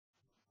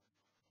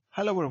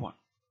Hello everyone,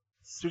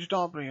 Switched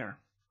Aubrey here.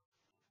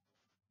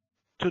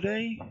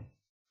 Today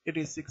it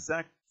is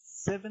exact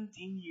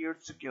 17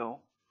 years ago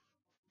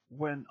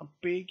when a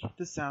big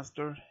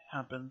disaster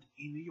happened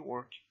in New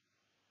York,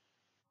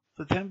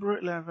 September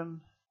 11,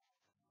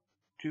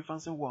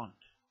 2001,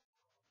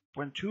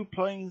 when two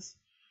planes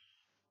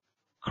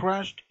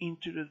crashed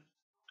into the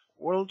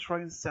World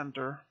Trade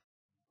Center.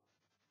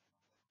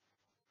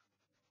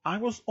 I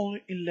was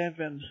only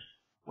 11,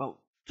 well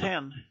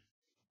 10,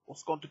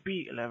 was going to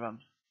be 11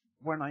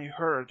 when I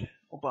heard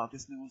about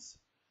this news.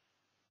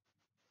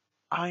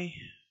 I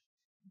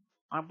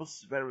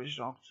was very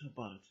shocked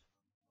about it.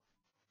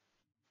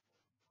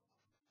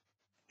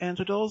 And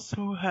to those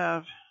who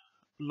have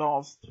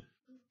lost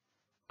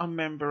a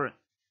member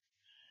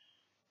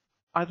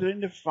either in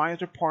the fire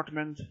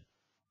department,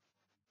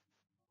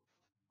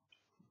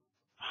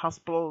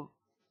 hospital,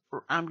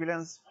 or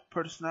ambulance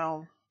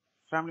personnel,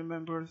 family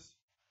members,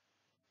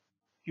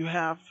 you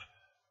have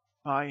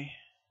my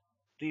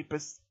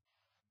deepest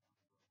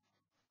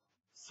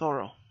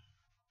sorrow.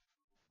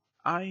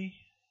 I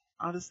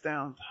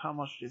understand how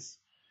much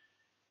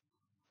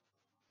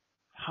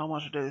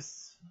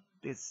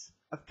this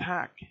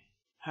attack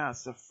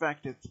has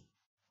affected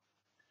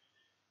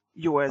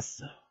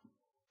US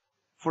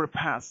for the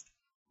past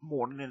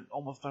more than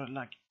almost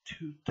like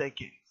 2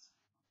 decades.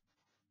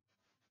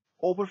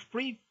 Over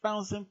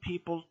 3,000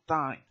 people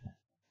died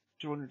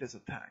during this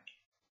attack.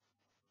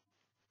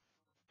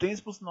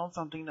 This was not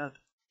something that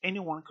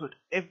anyone could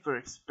ever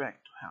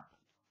expect to happen.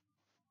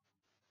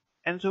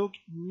 And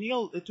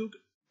it took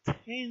 10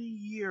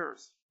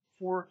 years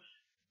for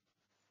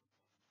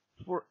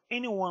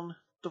anyone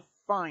to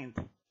find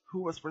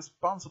who was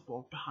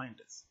responsible behind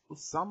this.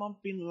 Osama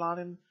bin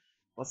Laden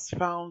was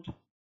found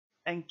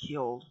and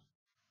killed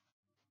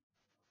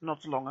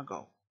not long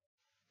ago.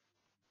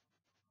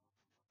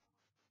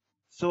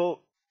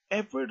 So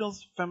every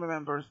those family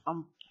members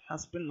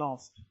has been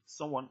lost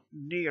someone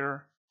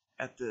near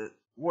at the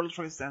World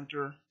Trade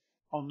Center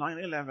on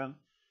 9/11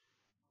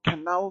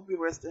 can now be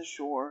rest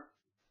assured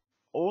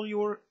all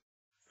your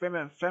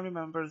family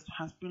members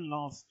has been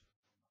lost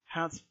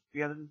has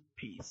been in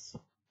peace.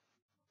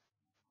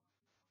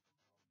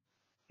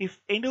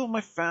 If any of my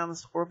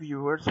fans or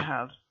viewers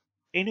had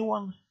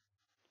anyone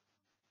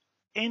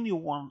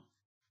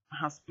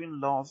has been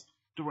lost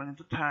during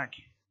the attack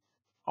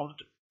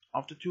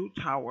of the two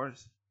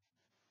towers,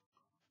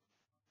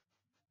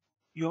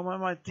 you are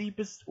my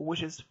deepest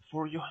wishes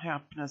for your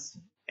happiness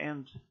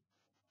and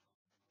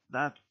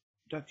that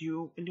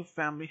you and your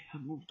family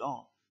have moved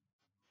on.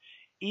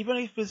 Even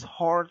if it's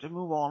hard to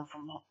move on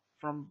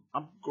from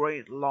a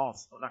great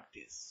loss like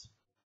this.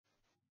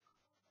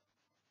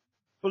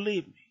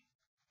 Believe me,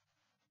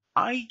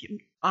 I can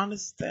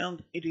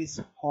understand it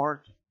is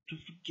hard to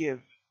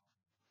forgive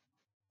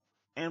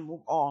and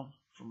move on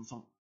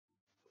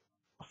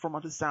from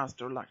a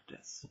disaster like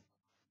this.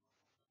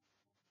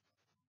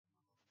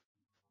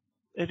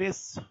 It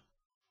is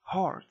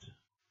hard,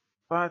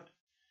 but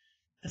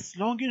as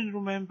long as you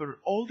remember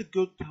all the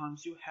good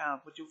times you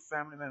have with your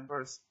family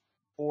members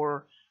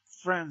or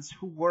friends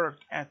who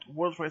worked at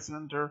World Trade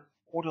Center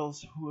or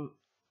those who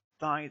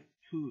died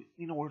who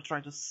were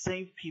trying to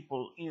save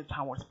people in the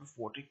towers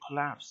before they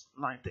collapsed,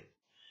 like the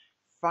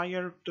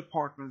fire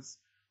departments,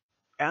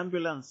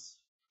 ambulance,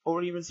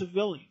 or even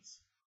civilians,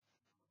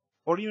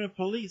 or even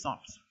police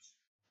officers.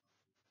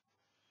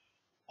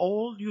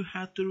 All you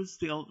have to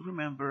still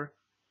remember,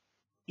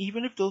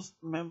 even if those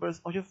members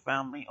of your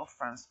family or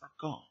friends are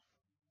gone,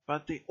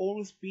 but they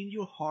always be in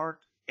your heart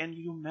and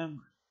your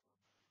memory.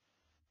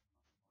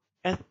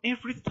 At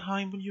every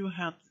time when you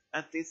had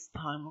at this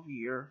time of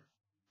year,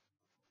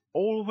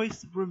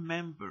 always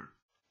remember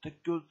the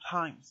good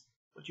times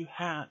that you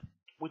had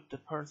with the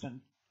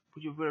person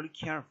who you really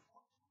care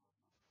for.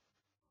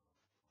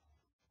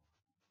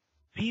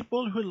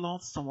 People who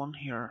lost someone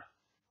here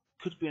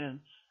could be an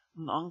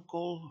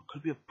uncle,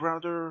 could be a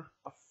brother,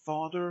 a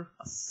father,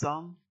 a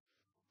son.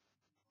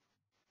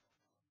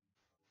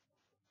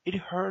 It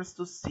hurts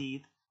to see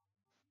it.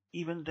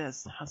 Even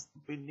this has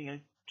been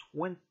nearly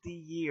 20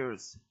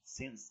 years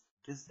since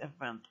this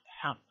event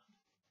happened.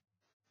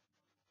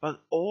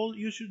 But all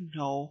you should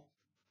know,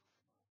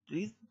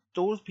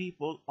 those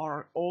people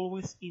are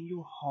always in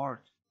your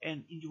heart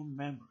and in your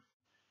memory.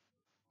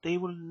 They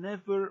will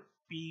never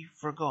be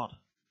forgotten.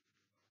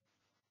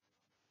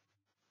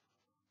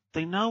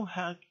 They now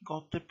have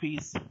got the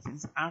peace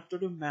since after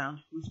the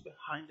man who is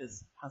behind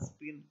this has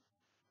been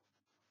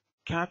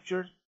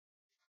captured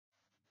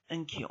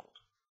and killed.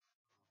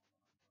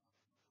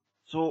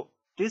 So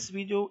this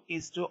video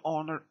is to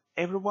honor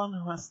everyone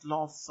who has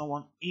lost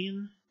someone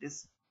in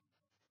this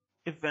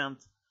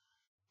event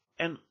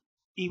and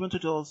even to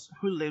those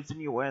who live in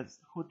the US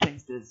who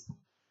takes this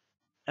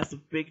as a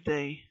big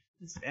day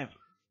as ever.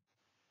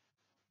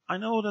 I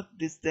know that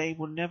this day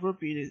will never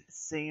be the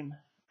same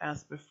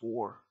as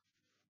before.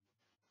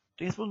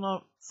 This was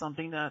not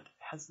something that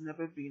has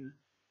never been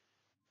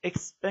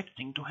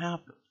expecting to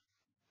happen.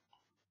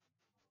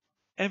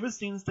 Ever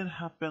since that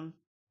happened,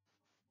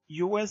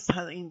 US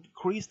has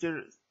increased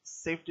their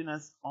safety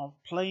nets on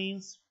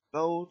planes,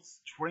 boats,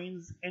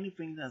 trains,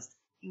 anything that's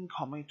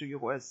incoming to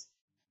US,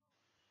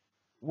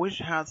 which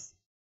has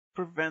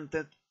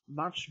prevented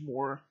much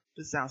more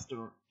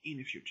disaster in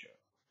the future,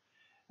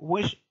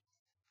 which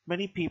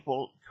many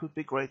people could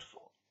be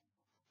grateful.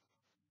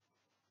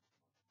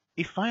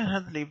 If I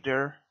had lived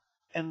there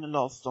and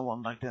lost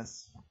someone like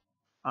this,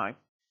 I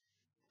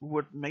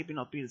would maybe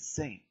not be the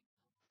same.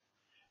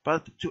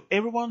 But to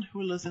everyone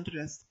who listened to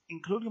this,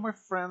 including my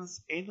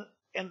friends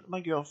and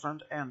my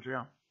girlfriend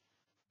Andrea,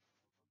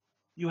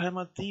 you have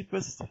my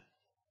deepest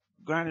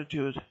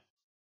gratitude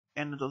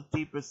and the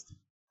deepest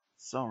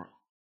sorrow.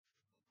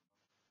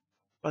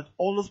 But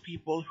all those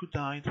people who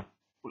died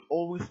will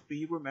always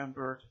be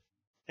remembered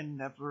and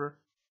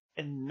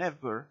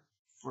never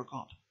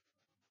forgotten.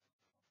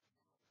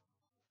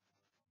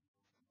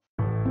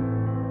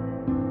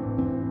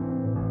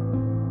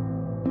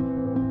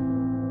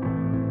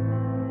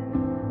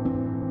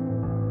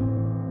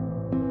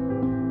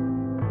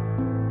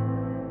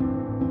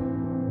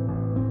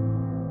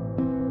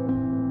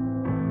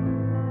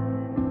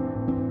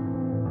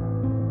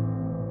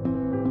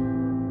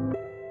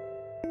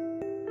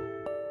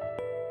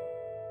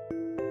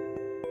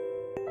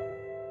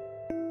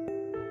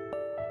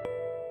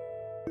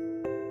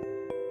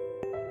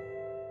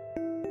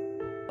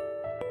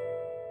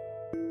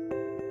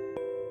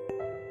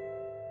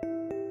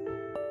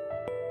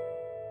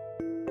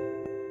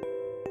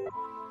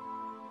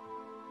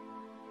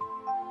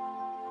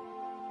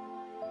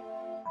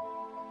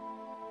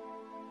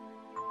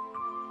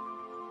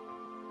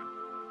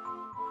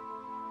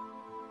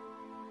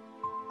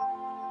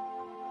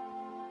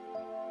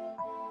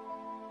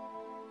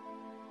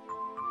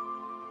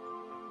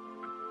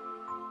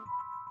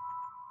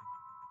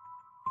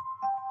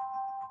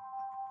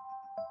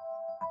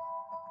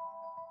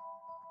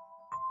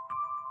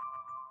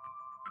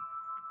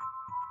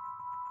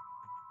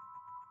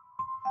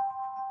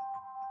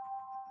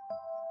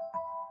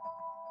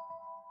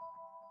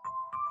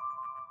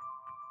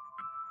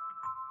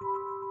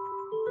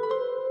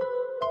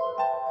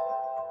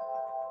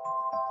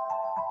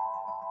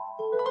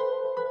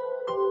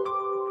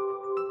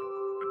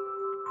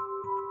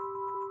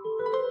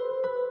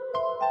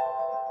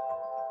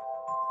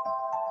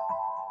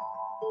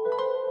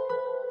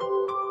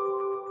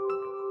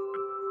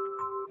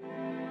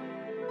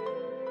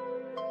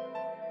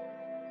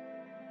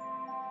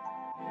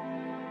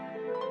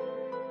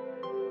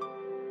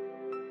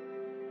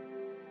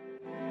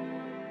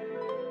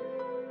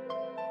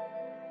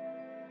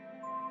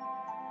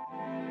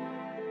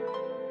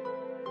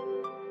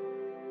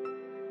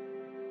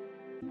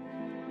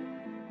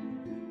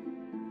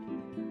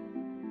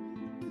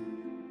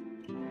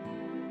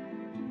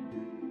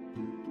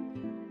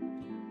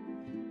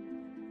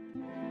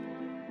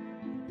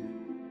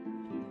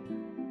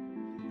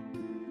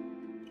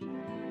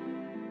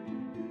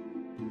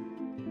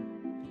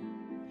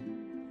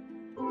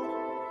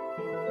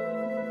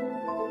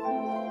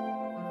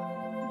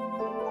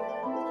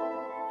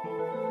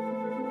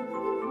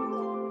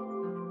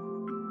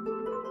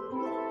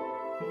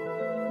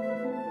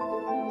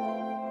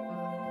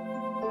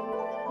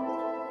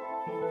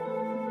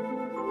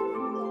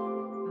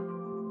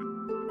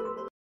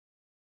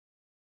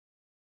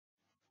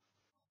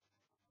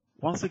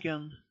 Once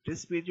again,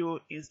 this video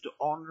is to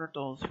honor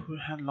those who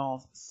had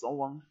lost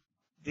someone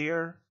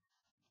there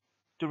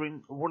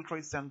during World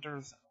Trade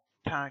Center's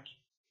attack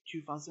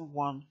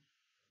 2001,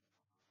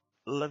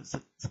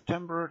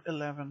 September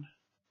 11,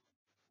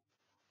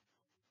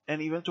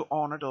 and even to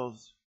honor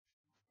those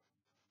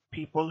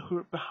people who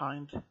are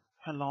behind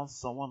had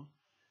lost someone,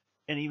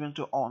 and even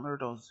to honor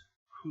those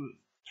who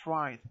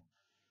tried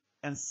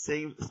and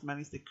saved as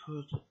many as they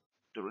could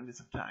during this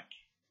attack.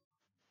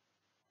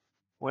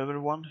 Well,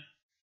 everyone,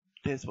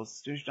 this was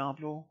Switch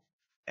W.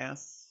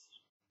 As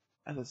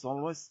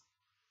always,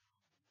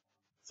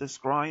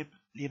 subscribe,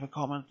 leave a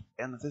comment,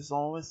 and as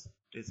always,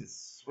 this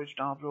is Switch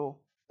W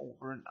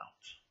over and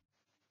out.